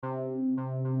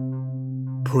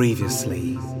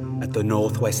Previously, at the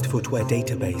Northwest Footwear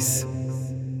Database.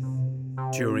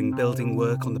 During building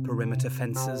work on the perimeter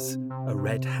fences, a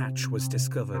red hatch was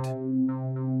discovered.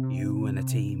 You and a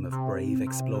team of brave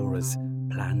explorers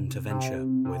plan to venture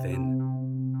within.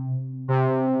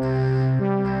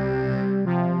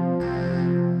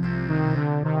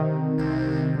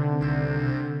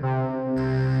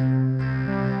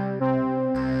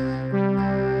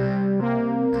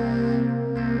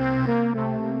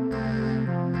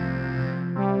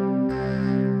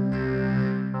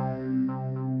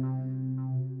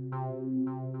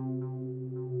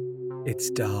 It's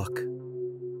dark.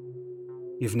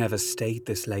 You've never stayed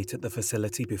this late at the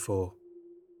facility before.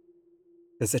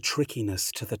 There's a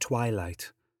trickiness to the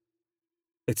twilight.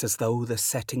 It's as though the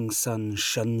setting sun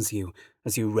shuns you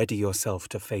as you ready yourself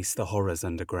to face the horrors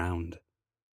underground.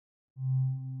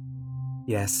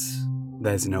 Yes,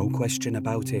 there's no question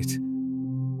about it.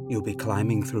 You'll be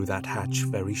climbing through that hatch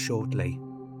very shortly.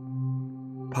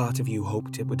 Part of you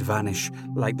hoped it would vanish,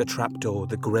 like the trapdoor,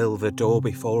 the grill, the door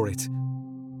before it.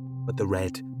 But the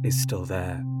red is still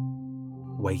there,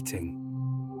 waiting.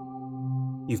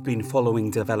 You've been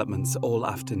following developments all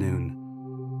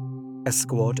afternoon. A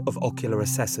squad of ocular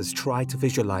assessors try to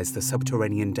visualize the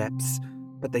subterranean depths,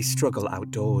 but they struggle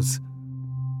outdoors.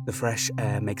 The fresh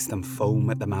air makes them foam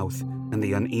at the mouth, and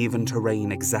the uneven terrain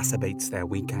exacerbates their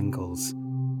weak ankles.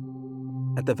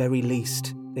 At the very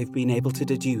least, they've been able to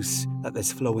deduce that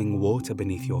there's flowing water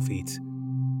beneath your feet.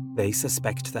 They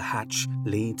suspect the hatch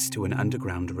leads to an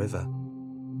underground river.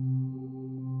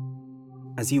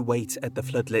 As you wait at the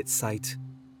floodlit site,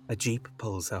 a jeep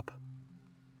pulls up.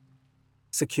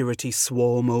 Security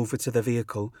swarm over to the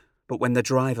vehicle, but when the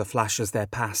driver flashes their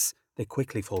pass, they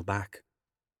quickly fall back.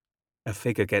 A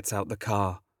figure gets out the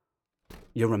car.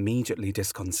 You're immediately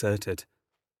disconcerted.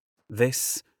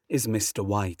 This is Mr.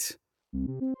 White.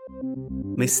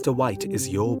 Mr. White is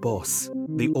your boss,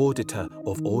 the auditor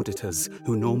of auditors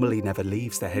who normally never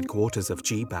leaves the headquarters of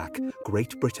GBAC,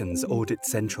 Great Britain's Audit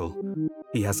Central.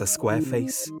 He has a square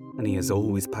face and he is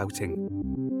always pouting.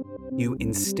 You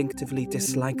instinctively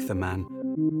dislike the man,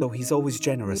 though he's always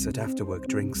generous at after-work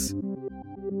drinks.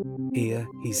 Here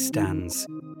he stands.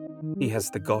 He has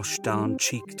the gosh darn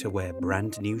cheek to wear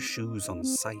brand new shoes on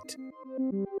sight.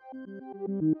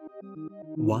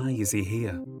 Why is he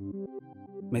here?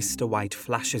 Mr. White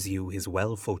flashes you his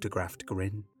well-photographed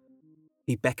grin.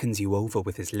 He beckons you over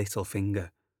with his little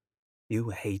finger. You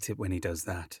hate it when he does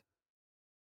that.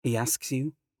 He asks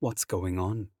you what's going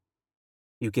on.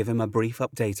 You give him a brief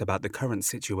update about the current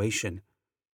situation.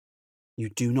 You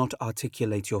do not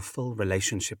articulate your full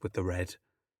relationship with the red.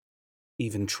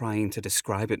 Even trying to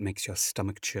describe it makes your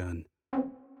stomach churn.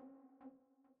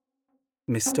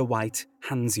 Mr. White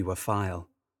hands you a file.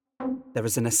 There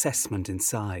is an assessment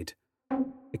inside.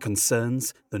 It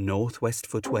concerns the Northwest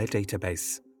Footwear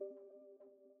Database.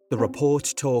 The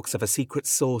report talks of a secret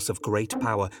source of great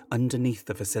power underneath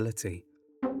the facility.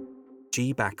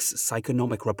 GBAC's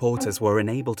psychonomic reporters were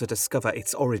unable to discover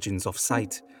its origins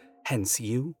off-site, hence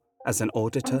you, as an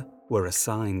auditor, were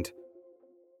assigned.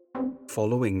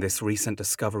 Following this recent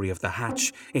discovery of the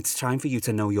hatch, it's time for you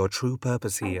to know your true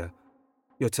purpose here.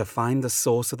 You're to find the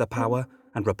source of the power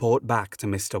and report back to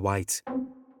Mr. White.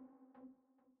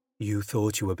 You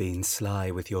thought you were being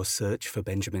sly with your search for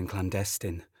Benjamin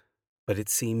Clandestine, but it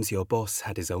seems your boss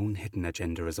had his own hidden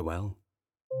agenda as well.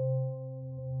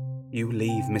 You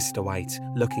leave Mr. White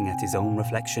looking at his own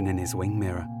reflection in his wing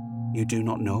mirror. You do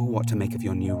not know what to make of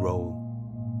your new role.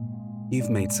 You've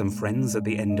made some friends at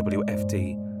the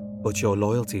NWFD, but your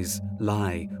loyalties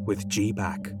lie with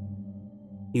GBAC.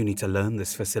 You need to learn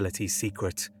this facility's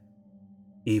secret,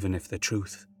 even if the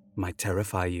truth might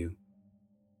terrify you.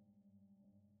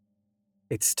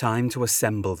 It's time to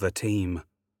assemble the team.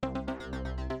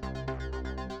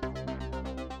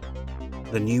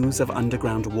 The news of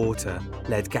underground water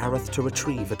led Gareth to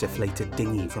retrieve a deflated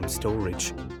dinghy from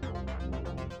storage.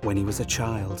 When he was a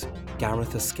child,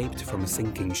 Gareth escaped from a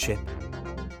sinking ship.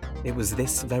 It was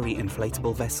this very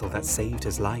inflatable vessel that saved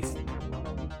his life.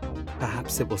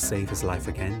 Perhaps it will save his life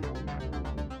again.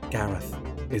 Gareth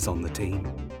is on the team.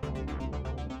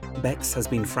 Bex has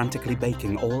been frantically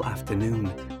baking all afternoon.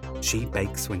 She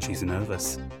bakes when she's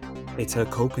nervous. It's her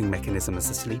coping mechanism as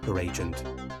a sleeper agent.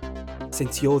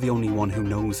 Since you're the only one who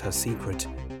knows her secret,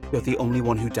 you're the only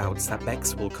one who doubts that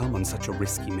Bex will come on such a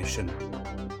risky mission.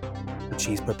 But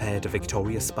she's prepared a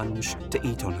Victoria sponge to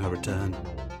eat on her return.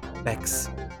 Bex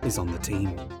is on the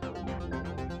team.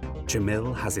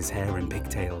 Jamil has his hair in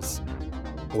pigtails.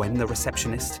 Gwen, the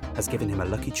receptionist, has given him a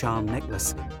Lucky Charm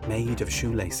necklace made of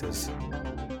shoelaces.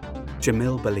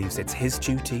 Jamil believes it's his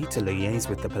duty to liaise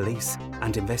with the police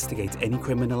and investigate any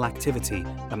criminal activity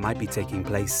that might be taking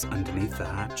place underneath the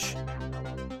hatch.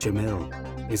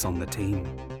 Jamil is on the team.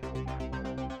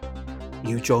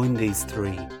 You join these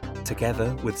three,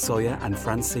 together with Zoya and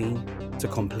Francine, to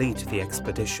complete the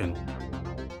expedition.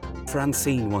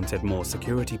 Francine wanted more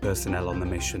security personnel on the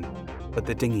mission, but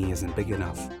the dinghy isn't big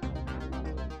enough.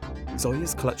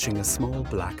 Zoya's clutching a small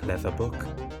black leather book.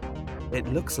 It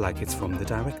looks like it's from the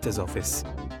director's office.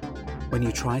 When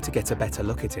you try to get a better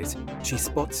look at it, she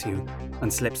spots you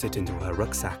and slips it into her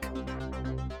rucksack.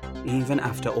 Even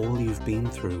after all you've been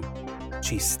through,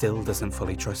 she still doesn't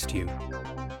fully trust you.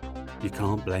 You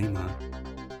can't blame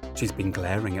her. She's been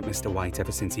glaring at Mr. White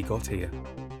ever since he got here.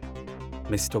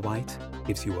 Mr. White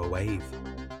gives you a wave.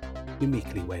 You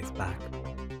meekly wave back.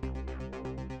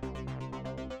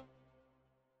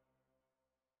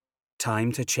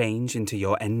 Time to change into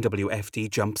your NWFD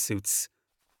jumpsuits.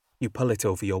 You pull it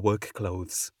over your work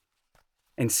clothes.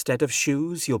 Instead of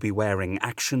shoes, you'll be wearing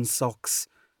action socks.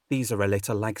 These are a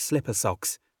little like slipper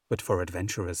socks, but for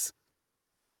adventurers.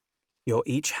 You're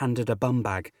each handed a bum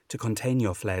bag to contain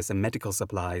your flares and medical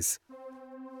supplies.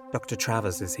 Dr.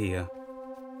 Travers is here.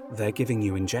 They're giving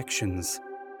you injections.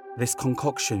 This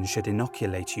concoction should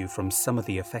inoculate you from some of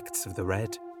the effects of the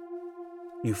red.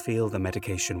 You feel the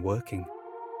medication working.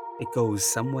 It goes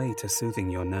some way to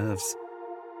soothing your nerves.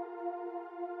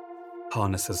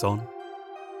 Harnesses on.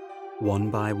 One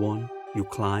by one, you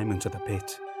climb into the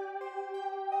pit.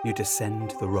 You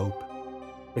descend the rope.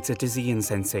 It's a dizzying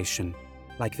sensation,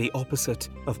 like the opposite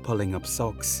of pulling up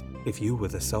socks if you were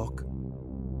the sock.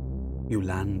 You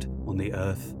land on the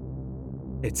earth.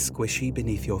 It's squishy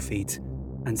beneath your feet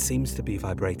and seems to be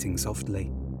vibrating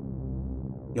softly.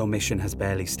 Your mission has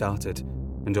barely started,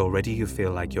 and already you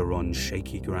feel like you're on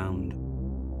shaky ground.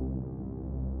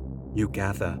 You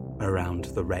gather around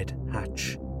the red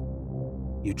hatch.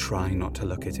 You try not to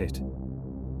look at it.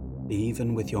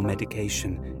 Even with your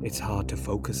medication, it's hard to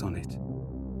focus on it.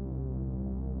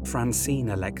 Francine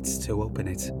elects to open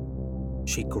it.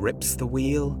 She grips the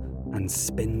wheel and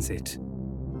spins it.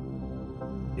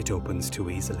 It opens too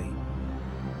easily.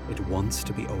 It wants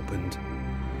to be opened.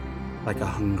 Like a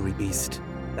hungry beast,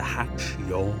 the hatch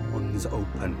yawns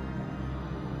open.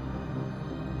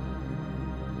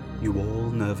 You all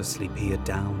nervously peer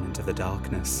down into the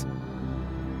darkness.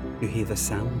 You hear the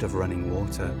sound of running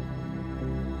water.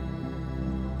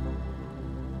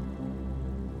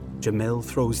 Jamil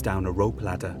throws down a rope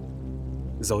ladder.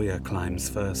 Zoya climbs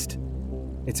first.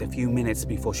 It's a few minutes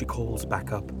before she calls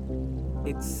back up.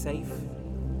 "It's safe,"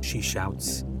 she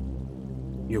shouts.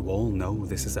 You all know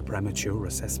this is a premature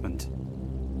assessment.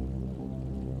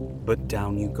 But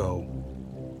down you go.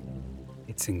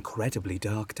 It's incredibly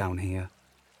dark down here.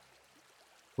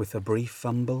 With a brief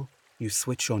fumble, you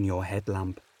switch on your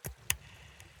headlamp.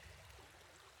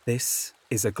 This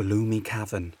is a gloomy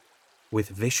cavern, with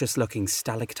vicious-looking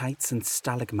stalactites and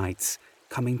stalagmites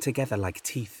coming together like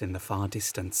teeth in the far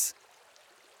distance.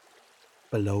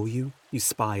 Below you, you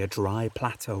spy a dry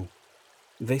plateau.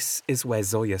 This is where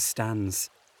Zoya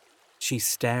stands. She's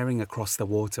staring across the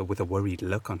water with a worried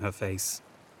look on her face.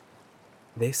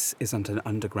 This isn't an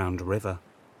underground river.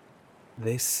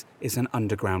 This is an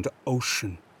underground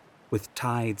ocean, with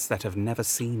tides that have never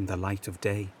seen the light of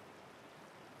day.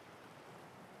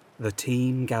 The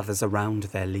team gathers around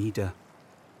their leader.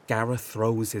 Gareth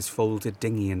throws his folded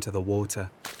dinghy into the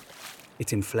water.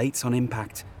 It inflates on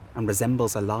impact and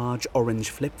resembles a large orange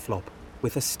flip-flop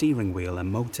with a steering wheel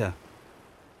and motor.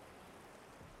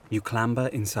 You clamber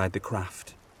inside the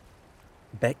craft.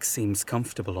 Beck seems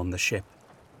comfortable on the ship.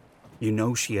 You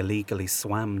know she illegally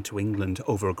swam to England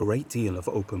over a great deal of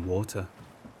open water.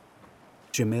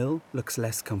 Jamil looks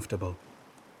less comfortable.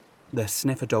 The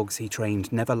sniffer dogs he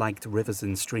trained never liked rivers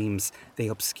and streams. They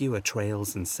obscure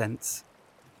trails and scents.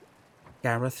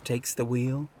 Gareth takes the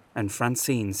wheel and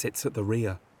Francine sits at the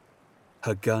rear.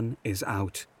 Her gun is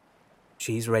out.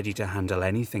 She's ready to handle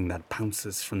anything that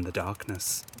pounces from the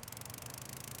darkness.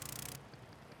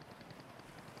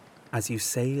 As you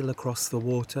sail across the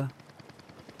water,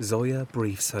 Zoya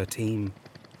briefs her team.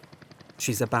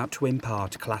 She's about to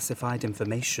impart classified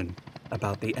information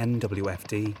about the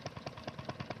NWFD.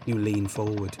 You lean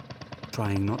forward,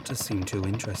 trying not to seem too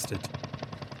interested.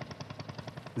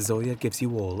 Zoya gives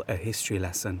you all a history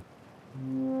lesson.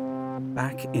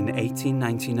 Back in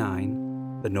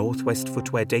 1899, the Northwest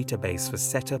Footwear Database was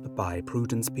set up by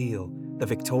Prudence Peel, the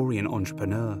Victorian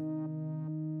entrepreneur.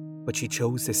 But she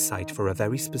chose this site for a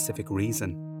very specific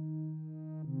reason.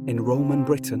 In Roman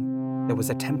Britain, there was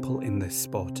a temple in this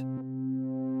spot.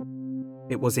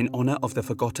 It was in honor of the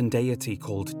forgotten deity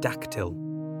called Dactyl.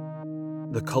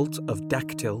 The cult of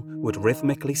Dactyl would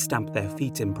rhythmically stamp their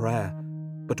feet in prayer,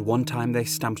 but one time they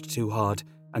stamped too hard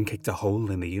and kicked a hole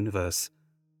in the universe.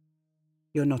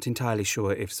 You're not entirely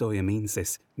sure if Zoya means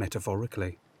this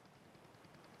metaphorically.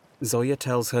 Zoya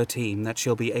tells her team that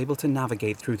she'll be able to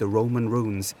navigate through the Roman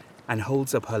runes and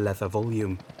holds up her leather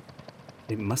volume.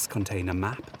 It must contain a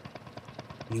map.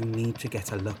 You need to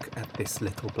get a look at this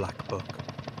little black book.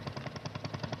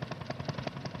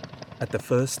 At the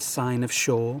first sign of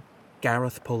shore,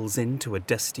 Gareth pulls into a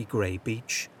dusty grey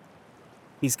beach.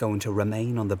 He's going to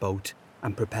remain on the boat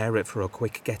and prepare it for a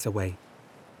quick getaway.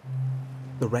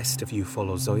 The rest of you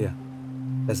follow Zoya.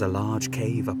 There's a large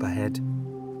cave up ahead.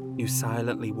 You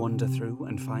silently wander through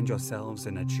and find yourselves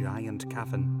in a giant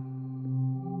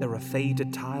cavern. There are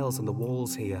faded tiles on the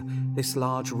walls here. This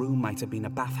large room might have been a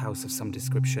bathhouse of some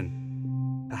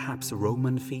description. Perhaps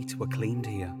Roman feet were cleaned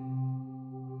here.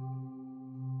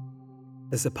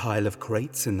 There's a pile of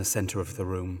crates in the centre of the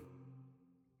room.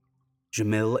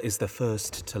 Jamil is the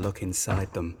first to look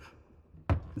inside them.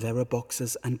 There are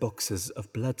boxes and boxes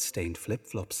of blood-stained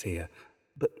flip-flops here.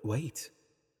 But wait.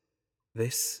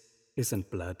 This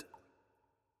isn't blood.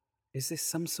 Is this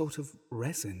some sort of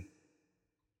resin?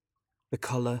 The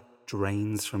colour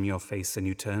drains from your face and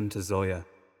you turn to Zoya.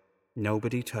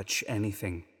 Nobody touch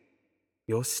anything.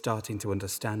 You're starting to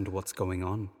understand what's going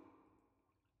on.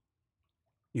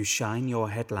 You shine your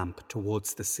headlamp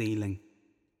towards the ceiling.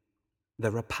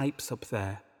 There are pipes up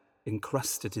there,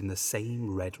 encrusted in the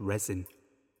same red resin.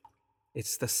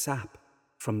 It's the sap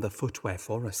from the footwear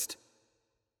forest.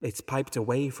 It's piped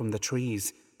away from the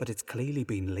trees, but it's clearly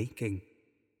been leaking.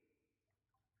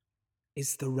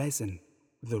 Is the resin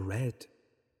the red?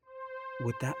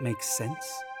 Would that make sense?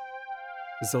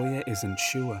 Zoya isn't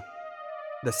sure.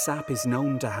 The sap is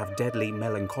known to have deadly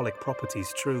melancholic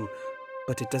properties, true,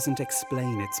 but it doesn't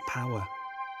explain its power.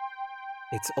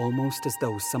 It's almost as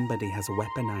though somebody has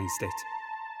weaponized it.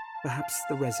 Perhaps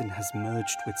the resin has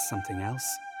merged with something else.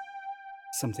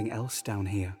 Something else down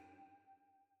here.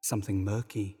 Something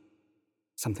murky.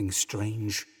 Something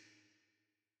strange.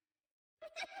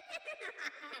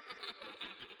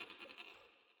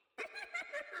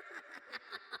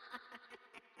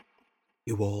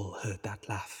 You all heard that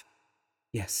laugh.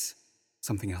 Yes,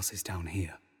 something else is down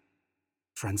here.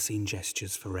 Francine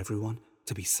gestures for everyone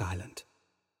to be silent.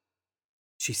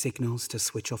 She signals to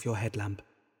switch off your headlamp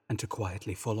and to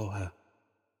quietly follow her.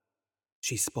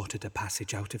 She spotted a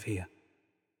passage out of here.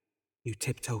 You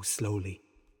tiptoe slowly,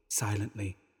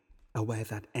 silently, aware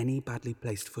that any badly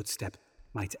placed footstep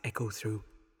might echo through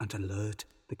and alert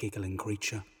the giggling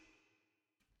creature.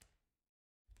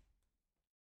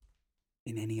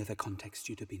 In any other context,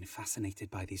 you'd have been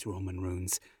fascinated by these Roman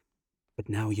runes, but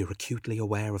now you're acutely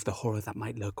aware of the horror that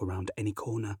might lurk around any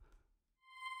corner.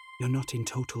 You're not in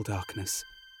total darkness.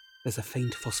 There's a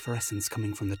faint phosphorescence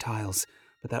coming from the tiles,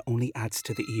 but that only adds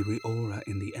to the eerie aura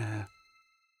in the air.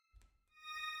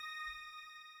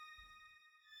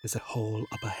 There's a hole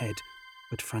up ahead,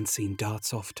 but Francine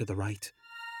darts off to the right.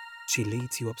 She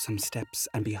leads you up some steps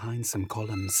and behind some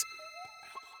columns.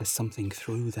 There's something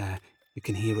through there. You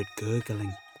can hear it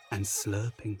gurgling and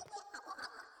slurping.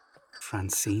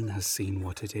 Francine has seen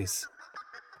what it is.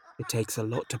 It takes a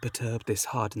lot to perturb this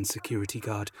hardened security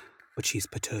guard, but she's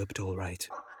perturbed all right.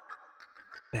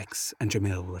 Bex and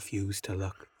Jamil refuse to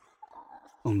look.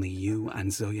 Only you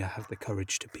and Zoya have the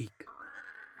courage to peek.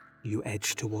 You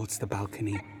edge towards the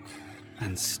balcony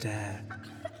and stare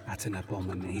at an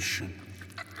abomination.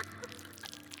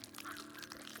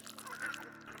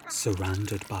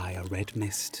 Surrounded by a red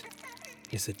mist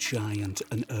is a giant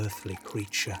unearthly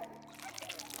creature.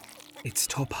 Its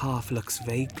top half looks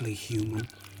vaguely human,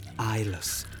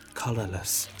 eyeless,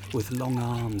 colourless, with long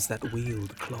arms that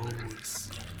wield claws.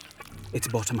 Its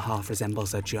bottom half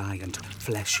resembles a giant,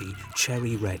 fleshy,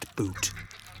 cherry-red boot.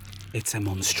 It's a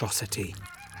monstrosity.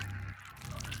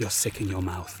 You're sick in your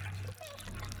mouth.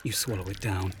 You swallow it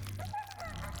down.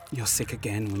 You're sick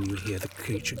again when you hear the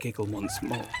creature giggle once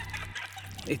more.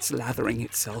 It's lathering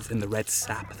itself in the red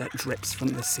sap that drips from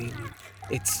the ceiling.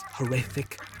 It's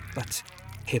horrific, but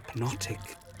hypnotic.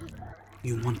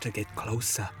 You want to get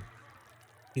closer.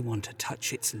 You want to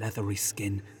touch its leathery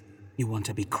skin. You want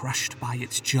to be crushed by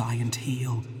its giant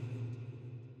heel.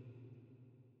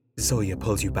 Zoya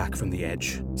pulls you back from the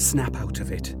edge. Snap out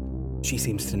of it. She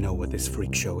seems to know what this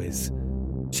freak show is.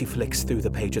 She flicks through the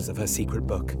pages of her secret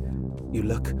book. You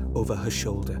look over her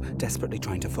shoulder, desperately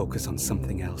trying to focus on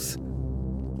something else.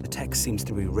 The text seems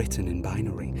to be written in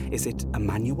binary. Is it a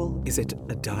manual? Is it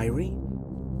a diary?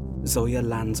 Zoya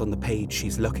lands on the page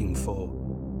she's looking for.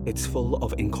 It's full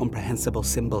of incomprehensible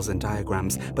symbols and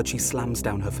diagrams, but she slams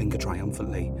down her finger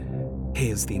triumphantly.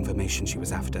 Here's the information she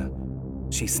was after.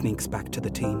 She sneaks back to the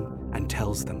team and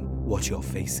tells them what you're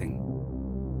facing.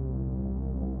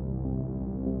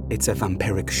 It's a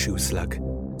vampiric shoe slug,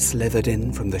 slithered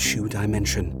in from the shoe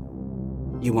dimension.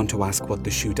 You want to ask what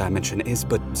the shoe dimension is,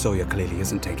 but Zoya clearly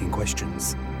isn't taking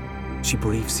questions. She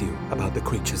briefs you about the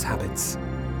creature's habits,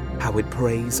 how it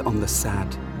preys on the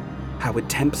sad, how it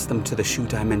tempts them to the shoe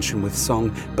dimension with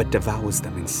song, but devours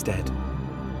them instead.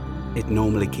 It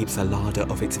normally keeps a larder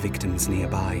of its victims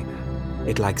nearby.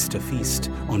 It likes to feast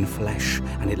on flesh,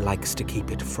 and it likes to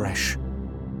keep it fresh.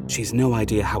 She's no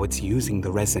idea how it's using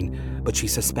the resin, but she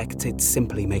suspects it's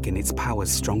simply making its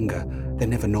powers stronger. They're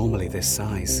never normally this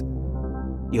size.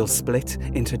 You'll split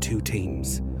into 2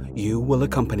 teams. You will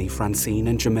accompany Francine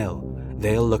and Jamil.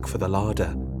 They'll look for the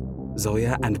larder.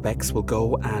 Zoya and Bex will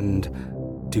go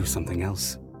and do something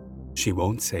else. She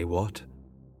won't say what.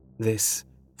 This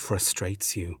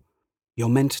frustrates you. You're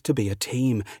meant to be a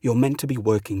team. You're meant to be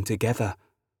working together.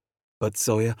 But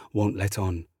Zoya won't let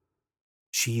on.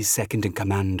 She's second in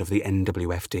command of the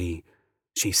NWFD.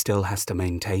 She still has to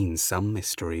maintain some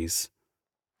mysteries.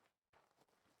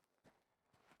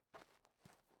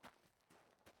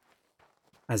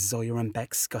 As Zoya and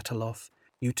Bex scuttle off,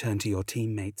 you turn to your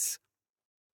teammates.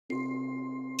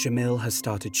 Jamil has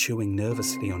started chewing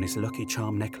nervously on his Lucky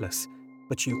Charm necklace,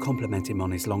 but you compliment him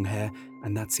on his long hair,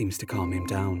 and that seems to calm him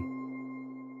down.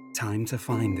 Time to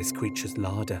find this creature's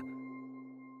larder.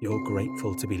 You're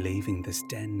grateful to be leaving this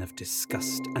den of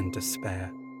disgust and despair.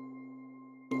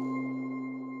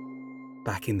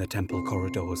 Back in the temple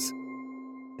corridors,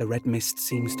 the red mist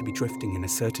seems to be drifting in a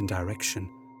certain direction.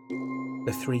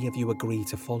 The 3 of you agree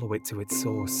to follow it to its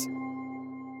source.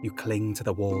 You cling to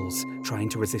the walls, trying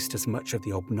to resist as much of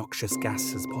the obnoxious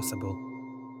gas as possible.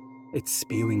 It's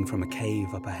spewing from a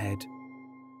cave up ahead.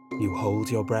 You hold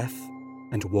your breath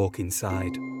and walk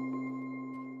inside.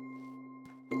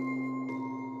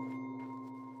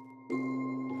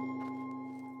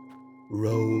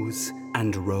 Rows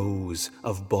and rows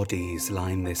of bodies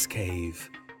line this cave.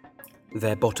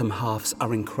 Their bottom halves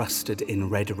are encrusted in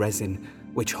red resin,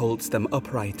 which holds them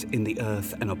upright in the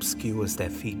earth and obscures their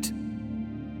feet.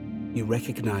 You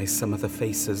recognize some of the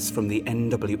faces from the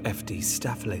NWFD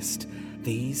staff list.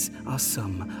 These are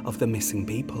some of the missing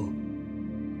people.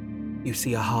 You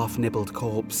see a half-nibbled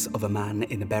corpse of a man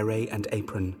in a beret and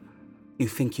apron. You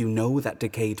think you know that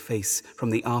decayed face from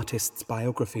the artist's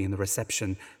biography in the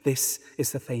reception. This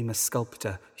is the famous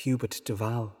sculptor Hubert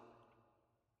Duval.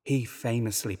 He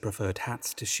famously preferred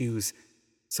hats to shoes,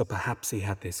 so perhaps he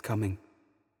had this coming.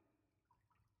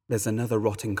 There's another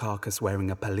rotting carcass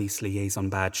wearing a police liaison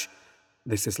badge.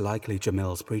 This is likely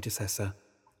Jamil's predecessor.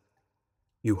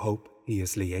 You hope he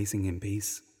is liaising in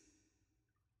peace.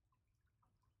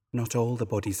 Not all the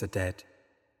bodies are dead.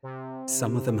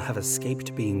 Some of them have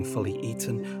escaped being fully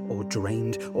eaten or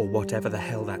drained or whatever the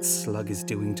hell that slug is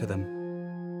doing to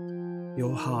them.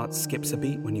 Your heart skips a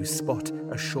beat when you spot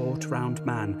a short, round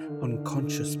man,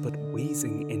 unconscious but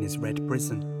wheezing in his red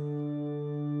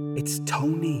prison. It's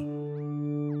Tony.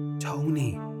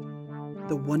 Tony,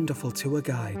 the wonderful tour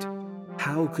guide.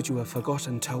 How could you have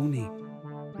forgotten Tony?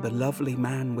 The lovely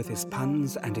man with his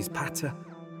puns and his patter.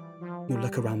 You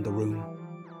look around the room.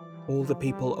 All the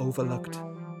people overlooked.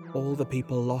 All the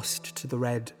people lost to the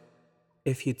red.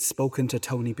 If you'd spoken to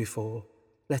Tony before,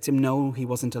 let him know he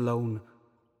wasn't alone.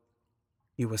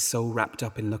 You were so wrapped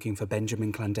up in looking for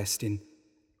Benjamin Clandestine,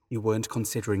 you weren't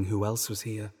considering who else was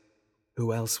here,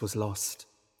 who else was lost.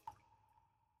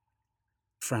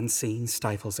 Francine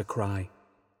stifles a cry.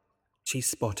 She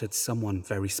spotted someone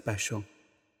very special.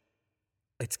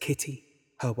 It's Kitty,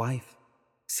 her wife,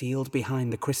 sealed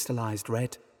behind the crystallized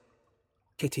red.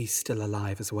 Kitty's still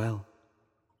alive as well.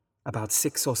 About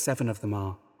 6 or 7 of them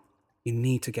are. You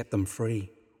need to get them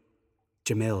free.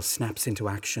 Jamil snaps into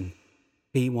action.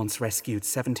 He once rescued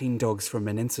 17 dogs from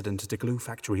an incident at a glue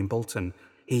factory in Bolton.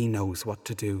 He knows what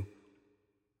to do.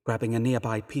 Grabbing a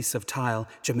nearby piece of tile,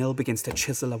 Jamil begins to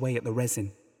chisel away at the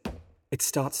resin. It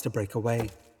starts to break away.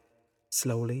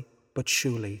 Slowly but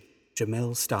surely,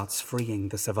 Jamil starts freeing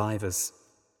the survivors.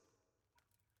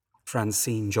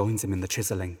 Francine joins him in the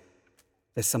chiseling.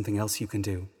 There's something else you can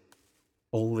do.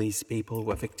 All these people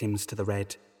were victims to the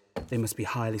red. They must be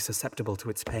highly susceptible to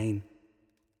its pain.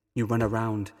 You run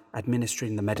around,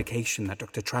 administering the medication that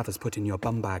Dr. Travers put in your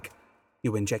bum bag.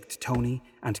 You inject Tony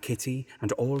and Kitty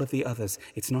and all of the others.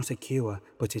 It's not a cure,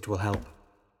 but it will help.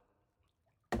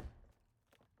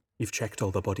 You've checked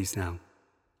all the bodies now.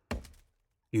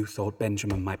 You thought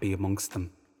Benjamin might be amongst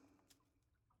them.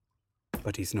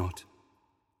 But he's not.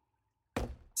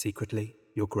 Secretly,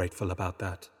 you're grateful about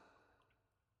that.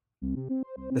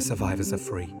 The survivors are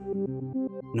free.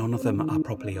 None of them are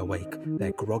properly awake.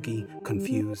 They're groggy,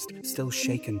 confused, still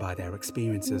shaken by their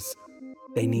experiences.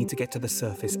 They need to get to the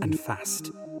surface and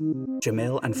fast.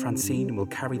 Jamil and Francine will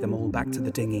carry them all back to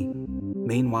the dinghy.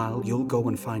 Meanwhile, you'll go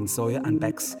and find Zoya and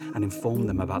Bex and inform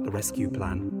them about the rescue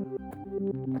plan.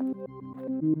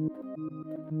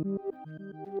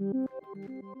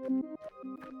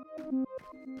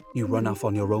 You run off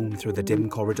on your own through the dim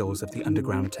corridors of the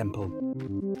underground temple.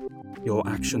 Your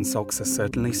action socks are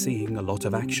certainly seeing a lot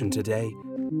of action today.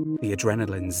 The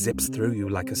adrenaline zips through you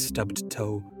like a stubbed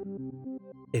toe.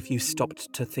 If you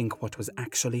stopped to think what was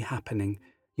actually happening,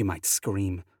 you might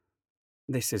scream.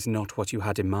 This is not what you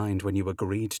had in mind when you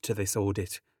agreed to this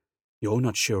audit. You're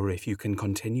not sure if you can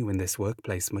continue in this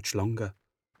workplace much longer.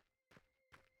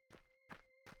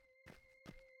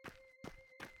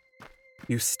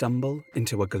 You stumble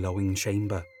into a glowing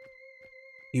chamber.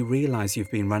 You realise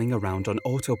you've been running around on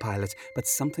autopilot, but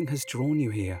something has drawn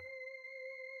you here.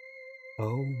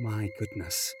 Oh my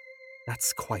goodness,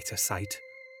 that's quite a sight.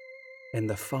 In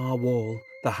the far wall,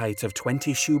 the height of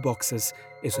 20 shoeboxes,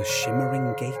 is a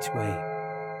shimmering gateway.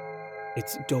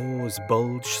 Its doors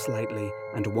bulge slightly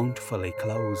and won't fully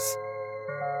close.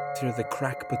 Through the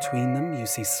crack between them, you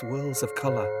see swirls of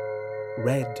colour,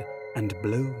 red and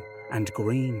blue and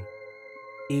green.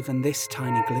 Even this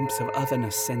tiny glimpse of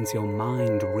otherness sends your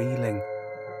mind reeling.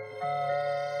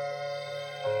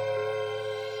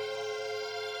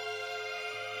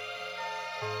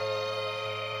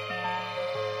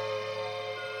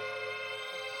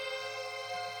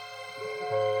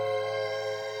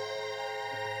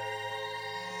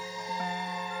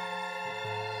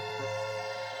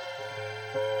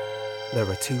 There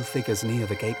are two figures near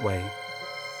the gateway.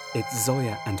 It's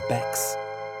Zoya and Bex.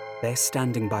 They're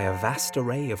standing by a vast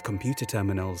array of computer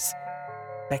terminals.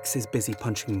 Bex is busy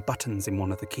punching buttons in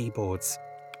one of the keyboards.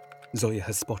 Zoya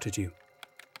has spotted you.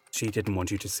 She didn't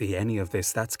want you to see any of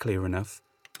this, that's clear enough.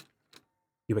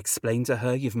 You explain to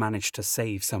her you've managed to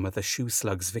save some of the shoe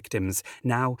slug's victims.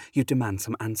 Now you demand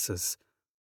some answers.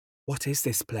 What is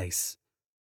this place?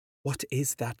 What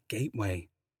is that gateway?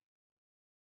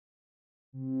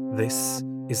 This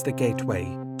is the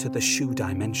gateway to the shoe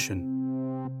dimension.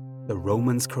 The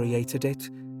Romans created it,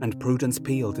 and Prudence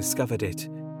Peale discovered it.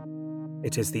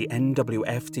 It is the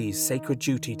NWFD's sacred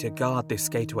duty to guard this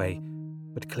gateway,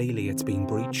 but clearly it's been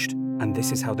breached, and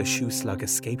this is how the shoe slug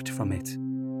escaped from it.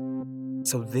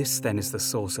 So this then is the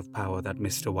source of power that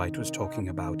Mr. White was talking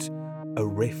about, a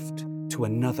rift to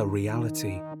another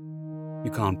reality.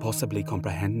 You can't possibly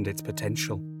comprehend its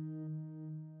potential.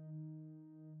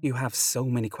 You have so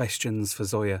many questions for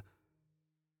Zoya,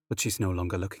 but she's no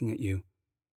longer looking at you.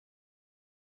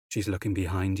 She's looking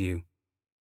behind you.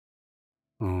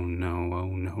 Oh no, oh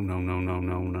no, no, no, no,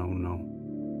 no, no, no.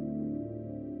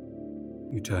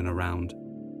 You turn around,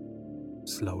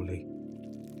 slowly.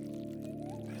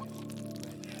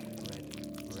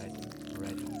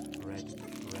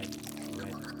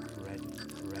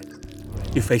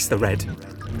 You face the red.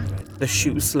 The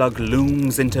shoe slug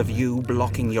looms into view,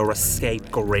 blocking your escape,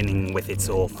 grinning with its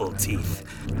awful teeth.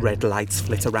 Red lights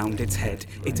flit around its head.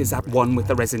 It is at one with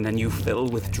the resin and you fill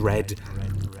with dread.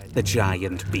 The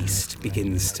giant beast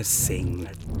begins to sing.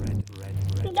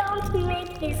 Don't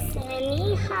make this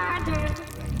any harder.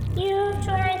 You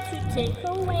try to take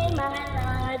away my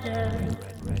ladder,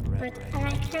 but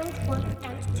I can't walk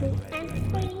out 2 and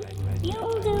 3.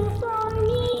 You'll do for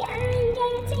me, I'm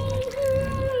getting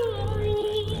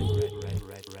hungry.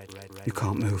 You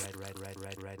can't move.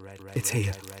 It's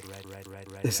here.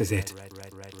 This is it.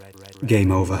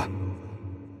 Game over.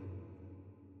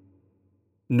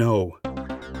 No.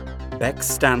 Bex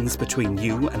stands between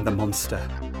you and the monster.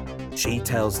 She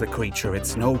tells the creature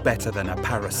it's no better than a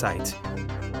parasite.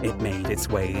 It made its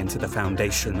way into the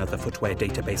foundation of the footwear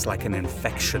database like an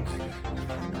infection.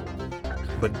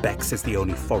 But Bex is the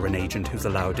only foreign agent who's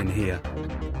allowed in here.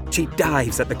 She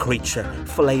dives at the creature,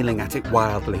 flailing at it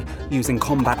wildly, using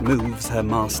combat moves her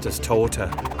masters taught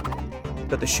her.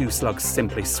 But the shoe slug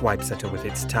simply swipes at her with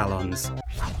its talons.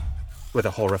 With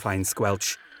a horrifying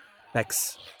squelch,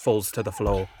 Bex falls to the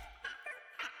floor.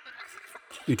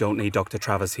 You don't need Dr.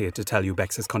 Travers here to tell you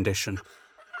Bex's condition.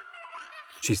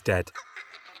 She's dead.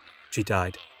 She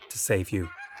died to save you.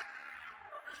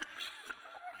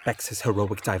 Bex's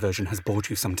heroic diversion has bought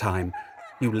you some time.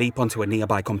 You leap onto a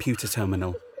nearby computer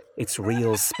terminal. Its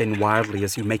reels spin wildly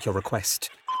as you make your request.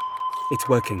 It's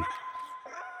working.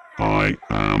 I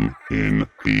am in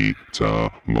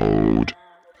beta mode.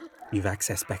 You've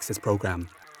accessed Bex's program.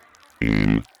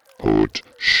 Input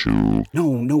shoe.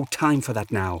 No time for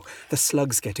that now. The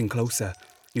slug's getting closer.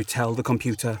 You tell the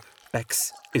computer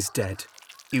Bex is dead.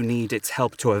 You need its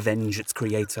help to avenge its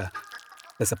creator.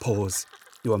 There's a pause.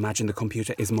 You imagine the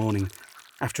computer is mourning.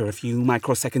 After a few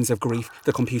microseconds of grief,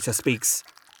 the computer speaks.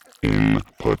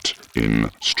 Input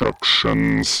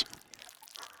instructions.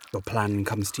 Your plan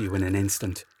comes to you in an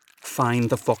instant. Find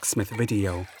the Foxsmith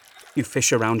video. You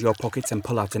fish around your pockets and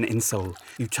pull out an insole.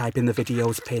 You type in the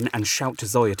video's pin and shout to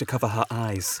Zoya to cover her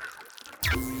eyes.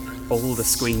 All the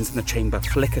screens in the chamber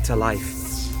flicker to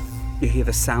life. You hear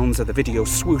the sounds of the video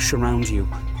swoosh around you.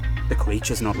 The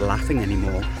creature's not laughing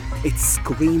anymore. It's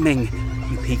screaming.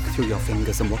 You peek through your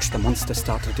fingers and watch the monster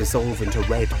start to dissolve into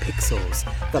red pixels.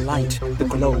 The light, the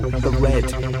glow, the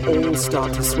red, all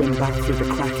start to swim back through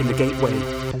the crack in the gateway.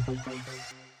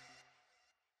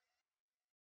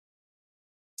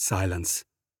 Silence.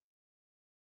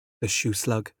 The shoe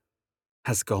slug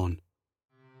has gone.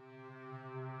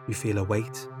 You feel a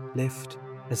weight lift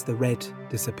as the red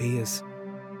disappears.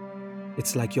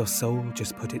 It's like your soul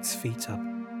just put its feet up.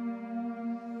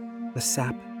 The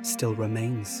sap still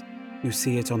remains. You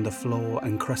see it on the floor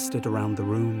and crusted around the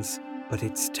runes, but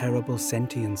its terrible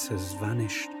sentience has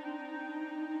vanished.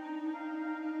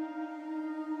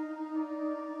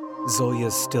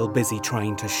 Zoya's still busy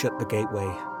trying to shut the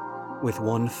gateway. With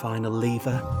one final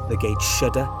lever, the gates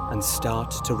shudder and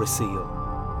start to reseal.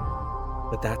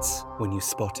 But that's when you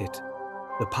spot it.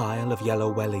 The pile of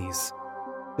yellow wellies.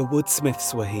 The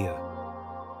woodsmiths were here.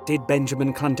 Did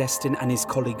Benjamin Clandestine and his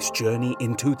colleagues journey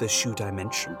into the shoe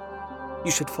dimension?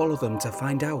 You should follow them to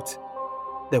find out.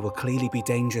 There will clearly be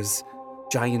dangers.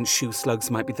 Giant shoe slugs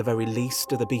might be the very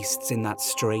least of the beasts in that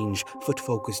strange,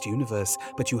 foot-focused universe,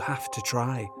 but you have to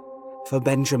try. For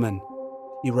Benjamin,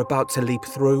 you're about to leap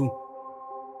through.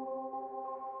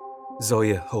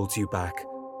 Zoya holds you back.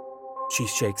 She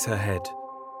shakes her head.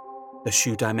 The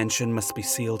shoe dimension must be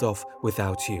sealed off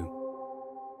without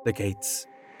you. The gates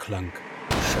clunk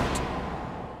shut.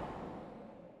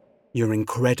 You're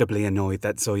incredibly annoyed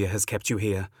that Zoya has kept you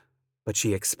here, but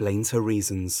she explains her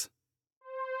reasons.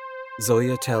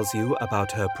 Zoya tells you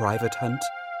about her private hunt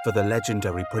for the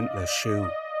legendary printless shoe.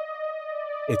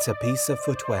 It's a piece of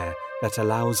footwear that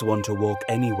allows one to walk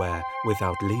anywhere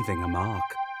without leaving a mark.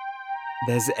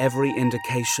 There's every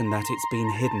indication that it's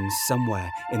been hidden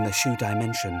somewhere in the shoe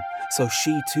dimension, so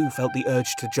she too felt the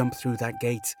urge to jump through that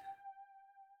gate.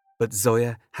 But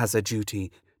Zoya has a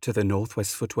duty to the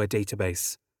Northwest Footwear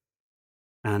database.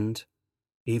 And,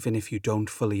 even if you don't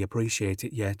fully appreciate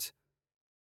it yet,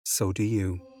 so do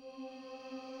you.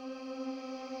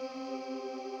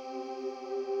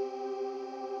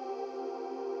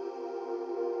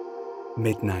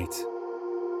 Midnight.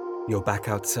 You're back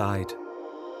outside.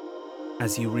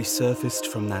 As you resurfaced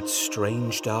from that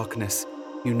strange darkness,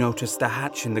 you noticed the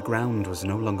hatch in the ground was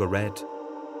no longer red.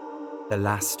 The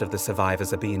last of the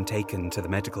survivors are being taken to the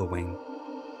medical wing.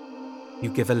 You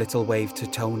give a little wave to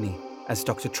Tony as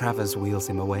Dr. Travers wheels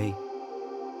him away.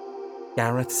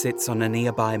 Gareth sits on a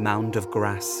nearby mound of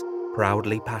grass,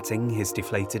 proudly patting his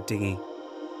deflated dinghy.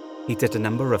 He did a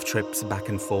number of trips back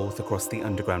and forth across the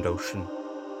underground ocean.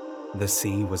 The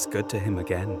sea was good to him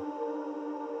again.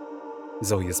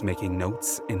 Zoya's making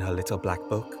notes in her little black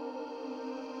book.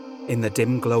 In the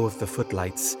dim glow of the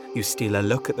footlights, you steal a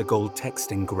look at the gold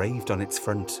text engraved on its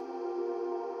front.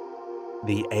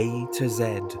 The A to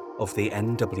Z of the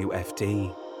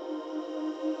NWFD.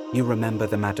 You remember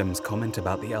the madam's comment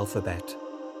about the alphabet.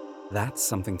 That's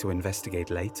something to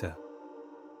investigate later.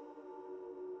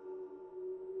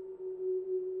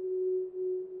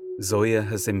 Zoya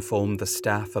has informed the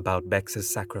staff about Bex's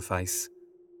sacrifice.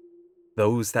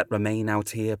 Those that remain out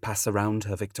here pass around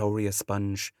her Victoria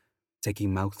sponge,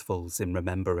 taking mouthfuls in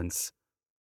remembrance.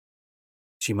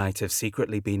 She might have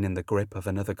secretly been in the grip of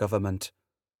another government,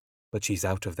 but she's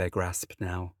out of their grasp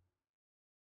now.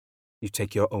 You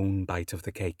take your own bite of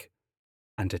the cake,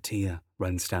 and a tear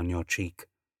runs down your cheek.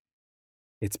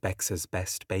 It's Bex's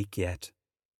best bake yet.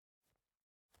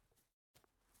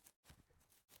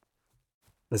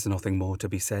 There's nothing more to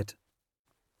be said.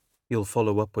 You'll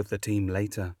follow up with the team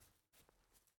later.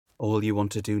 All you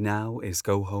want to do now is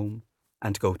go home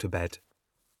and go to bed.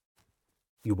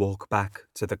 You walk back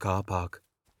to the car park.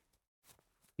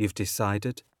 You've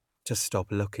decided to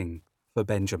stop looking for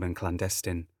Benjamin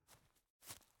Clandestine.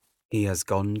 He has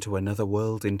gone to another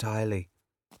world entirely.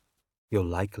 You'll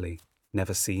likely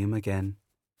never see him again.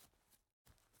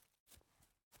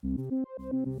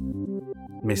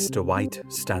 Mr. White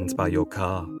stands by your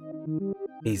car.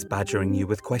 He's badgering you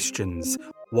with questions.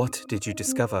 What did you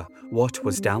discover? What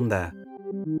was down there?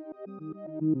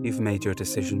 You've made your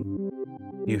decision.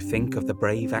 You think of the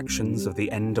brave actions of the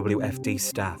NWFD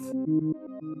staff.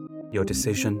 Your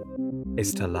decision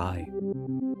is to lie.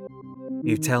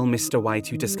 You tell Mr.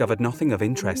 White you discovered nothing of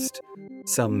interest.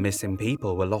 Some missing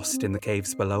people were lost in the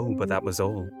caves below, but that was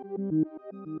all.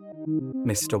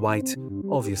 Mr. White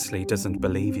obviously doesn't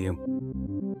believe you.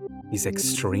 He's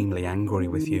extremely angry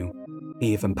with you.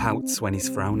 He even pouts when he's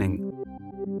frowning.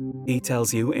 He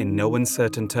tells you in no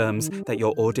uncertain terms that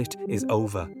your audit is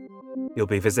over. You'll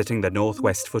be visiting the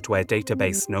Northwest Footwear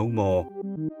database no more.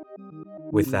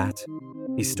 With that,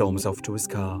 he storms off to his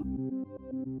car.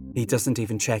 He doesn't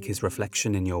even check his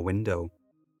reflection in your window.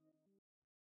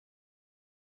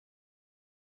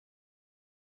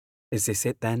 Is this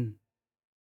it then?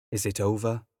 Is it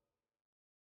over?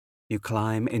 You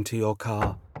climb into your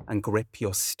car and grip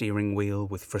your steering wheel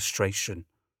with frustration.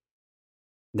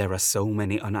 There are so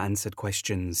many unanswered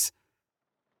questions.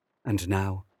 And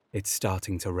now it's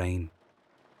starting to rain.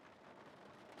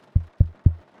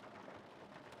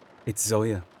 It's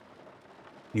Zoya.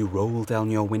 You roll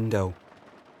down your window.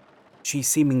 She's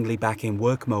seemingly back in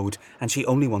work mode and she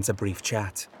only wants a brief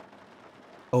chat.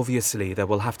 Obviously, there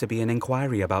will have to be an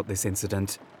inquiry about this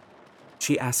incident.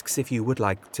 She asks if you would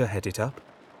like to head it up.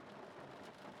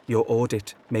 Your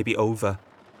audit may be over,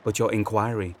 but your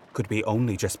inquiry could be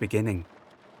only just beginning.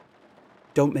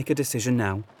 Don't make a decision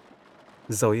now.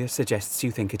 Zoya suggests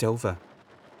you think it over.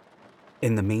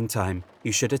 In the meantime,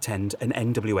 you should attend an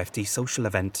NWFD social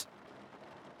event.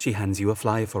 She hands you a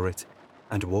flyer for it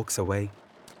and walks away.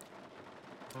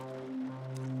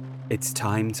 It's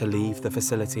time to leave the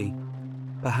facility.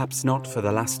 Perhaps not for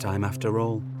the last time after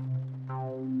all.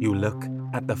 You look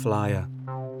at the flyer.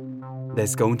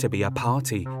 There's going to be a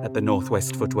party at the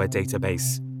Northwest Footwear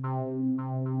database.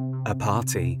 A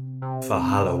party for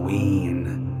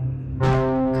Halloween.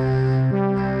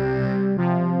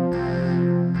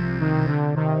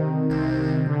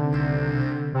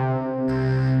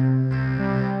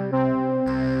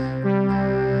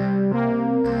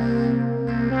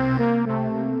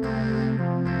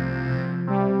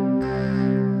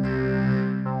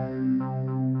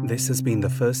 This has been the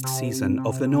first season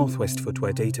of the Northwest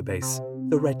Footwear database,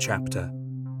 the Red Chapter.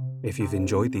 If you've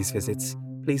enjoyed these visits,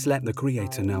 please let the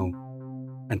creator know.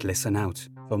 And listen out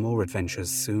for more adventures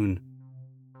soon.